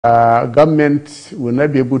government will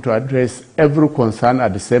not be able to address every concern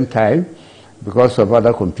at the same time because of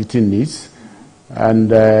other competing needs. And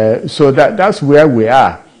so that's where we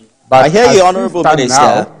are. But I hear you, Honorable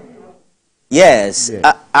Minister. Yes,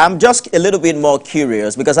 I'm just a little bit more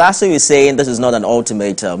curious because ASUU is saying this is not an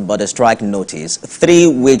ultimatum but a strike notice, 3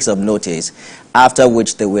 weeks of notice, after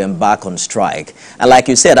which they will embark on strike. And like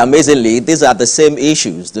you said, amazingly, these are the same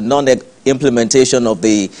issues, the non-implementation of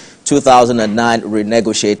the 2009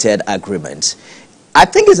 renegotiated agreement. I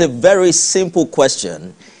think it's a very simple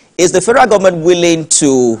question. Is the federal government willing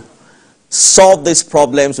to solve these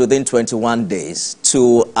problems within 21 days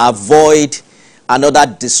to avoid another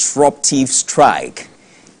disruptive strike?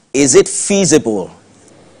 Is it feasible?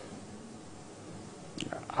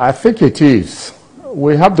 I think it is.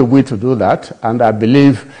 We have the will to do that, and I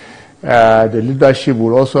believe the leadership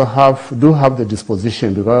will also do have the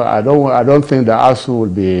disposition, because I don't think the ASUU will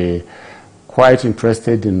be quite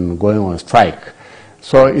interested in going on strike.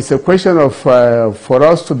 So it's a question of for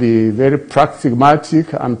us to be very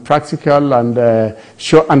pragmatic and practical and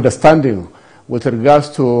show understanding with regards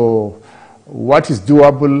to what is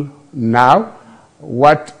doable now,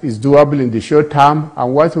 what is doable in the short term,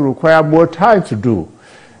 and what will require more time to do.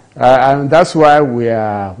 And that's why we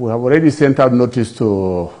have already sent out notice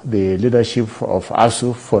to the leadership of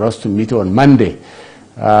ASUU for us to meet on Monday.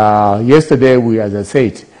 Yesterday, as I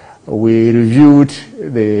said, we reviewed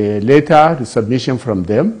the letter, the submission from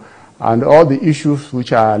them, and all the issues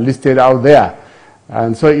which are listed out there.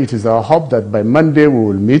 And so it is our hope that by Monday we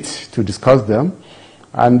will meet to discuss them.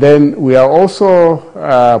 And then we are also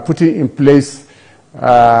putting in place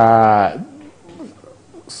a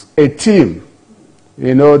team,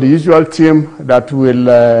 the usual team that will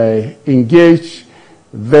engage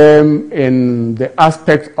them in the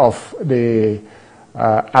aspect of the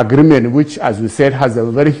agreement, which, as we said, has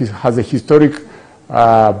a historic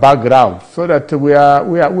background, so that we are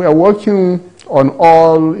working on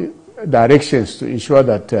all directions to ensure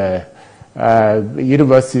that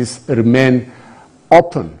universities remain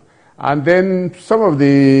open. And then some of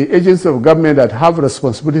the agencies of government that have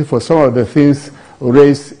responsibility for some of the things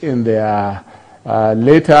raised in their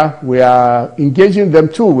letter, we are engaging them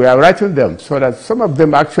too. We are writing them so that some of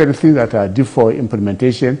them actually things that are due for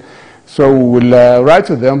implementation. So we will write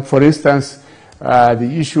to them, for instance, the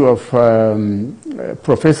issue of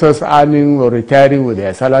professors earning or retiring with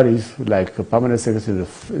their salaries, like permanent secretary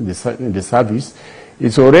in the service.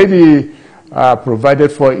 It's already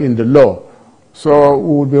provided for in the law. So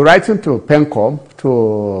we will be writing to PENCOM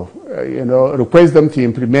to request them to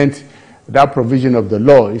implement that provision of the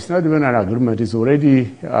law. It's not even an agreement, it's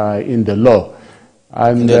already in the law.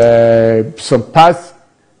 And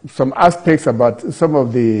some aspects about some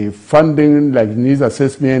of the funding, like needs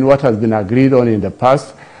assessment, what has been agreed on in the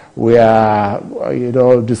past, we are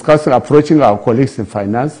discussing, approaching our colleagues in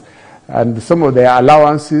finance, and some of their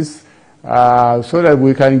allowances, so that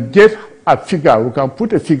we can get a figure, we can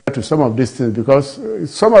put a figure to some of these things, because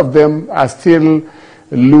some of them are still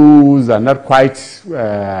loose and not quite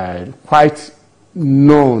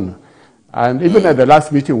known. And even at the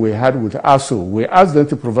last meeting we had with ASUU, we asked them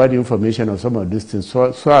to provide information on some of these things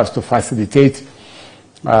so as to facilitate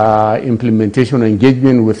implementation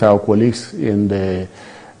engagement with our colleagues in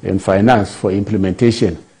finance for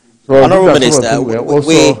implementation. So Honorable Minister,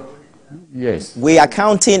 we are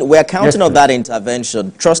counting on that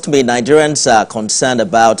intervention. Trust me, Nigerians are concerned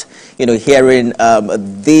about hearing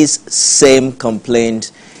this same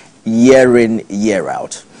complaint year in, year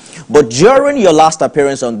out. But during your last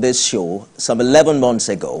appearance on this show, some 11 months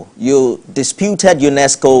ago, you disputed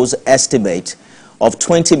UNESCO's estimate of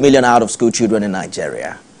 20 million out-of-school children in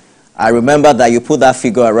Nigeria. I remember that you put that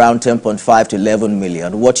figure around 10.5 to 11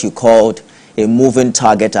 million, what you called a moving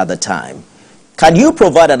target at the time. Can you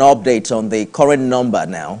provide an update on the current number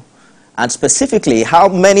now? And specifically, how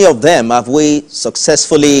many of them have we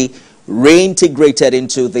successfully reintegrated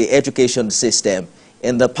into the education system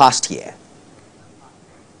in the past year?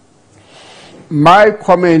 My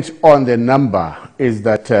comment on the number is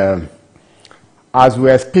that as we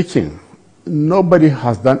are speaking, nobody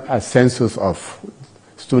has done a census of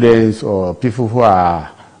students or people who are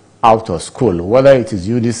out of school, whether it is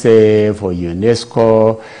UNICEF or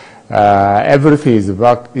UNESCO. Everything is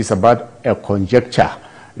about a conjecture.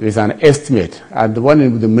 It's an estimate. And the one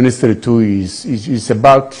in the ministry too is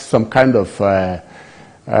about some kind of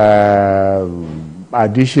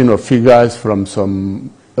addition of figures from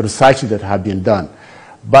some research that have been done.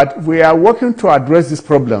 But we are working to address this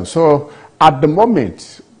problem. So at the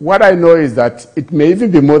moment, what I know is that it may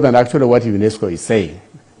even be more than actually what UNESCO is saying.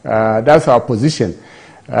 That's our position.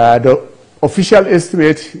 The official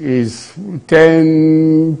estimate is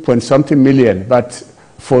 10-point-something million, but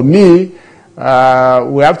for me,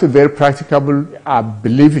 we have to be very practicable. I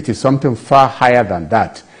believe it is something far higher than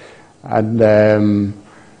that. And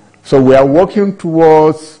so we are working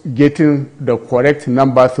towards getting the correct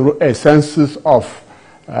number through a census of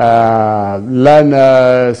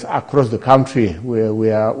learners across the country.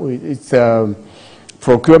 It's a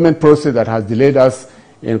procurement process that has delayed us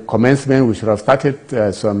in commencement. We should have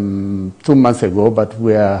started some 2 months ago, but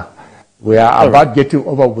we are about getting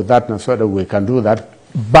over with that now so that we can do that.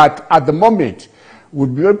 But at the moment, we'll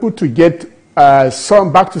be able to get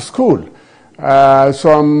some back to school.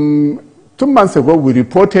 Some 2 months ago, we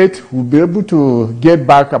reported we'll be able to get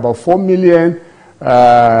back about 4 million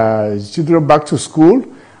children back to school.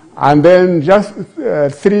 And then just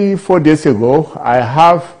 3-4 days ago, I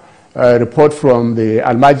have a report from the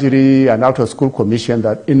Almajiri and Out of School Commission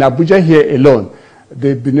that in Abuja here alone,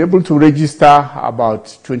 they've been able to register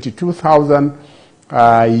about 22,000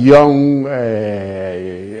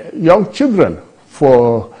 young children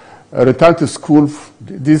for return to school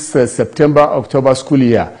this September-October school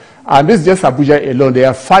year. And this is just Abuja alone. They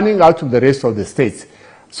are fanning out to the rest of the states.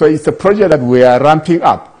 So it's a project that we are ramping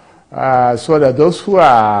up so that those who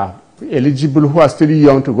are eligible, who are still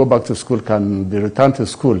young to go back to school, can be returned to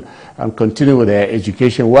school and continue with their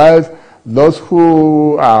education, while those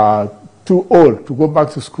who are too old to go back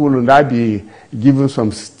to school will now be given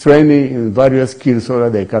some training in various skills so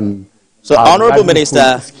that they can. So, Honorable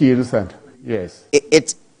Minister, skills and yes,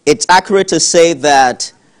 it's accurate to say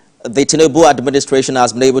that the Tinubu administration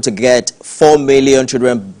has been able to get 4 million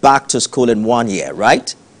children back to school in 1 year,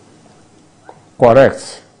 right?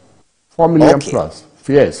 Correct. 4 million plus.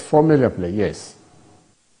 Yes, 4 million plus, yes.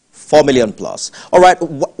 4 million plus. All right,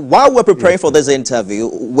 while we're preparing for this interview,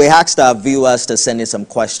 we asked our viewers to send in some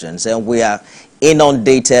questions, and we are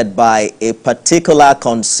inundated by a particular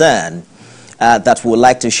concern that we'd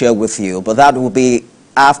like to share with you, but that will be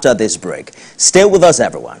after this break. Stay with us,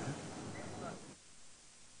 everyone.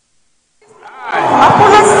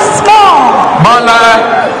 Bola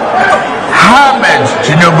Ahmed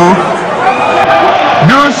Tinubu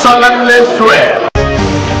do solemnly swear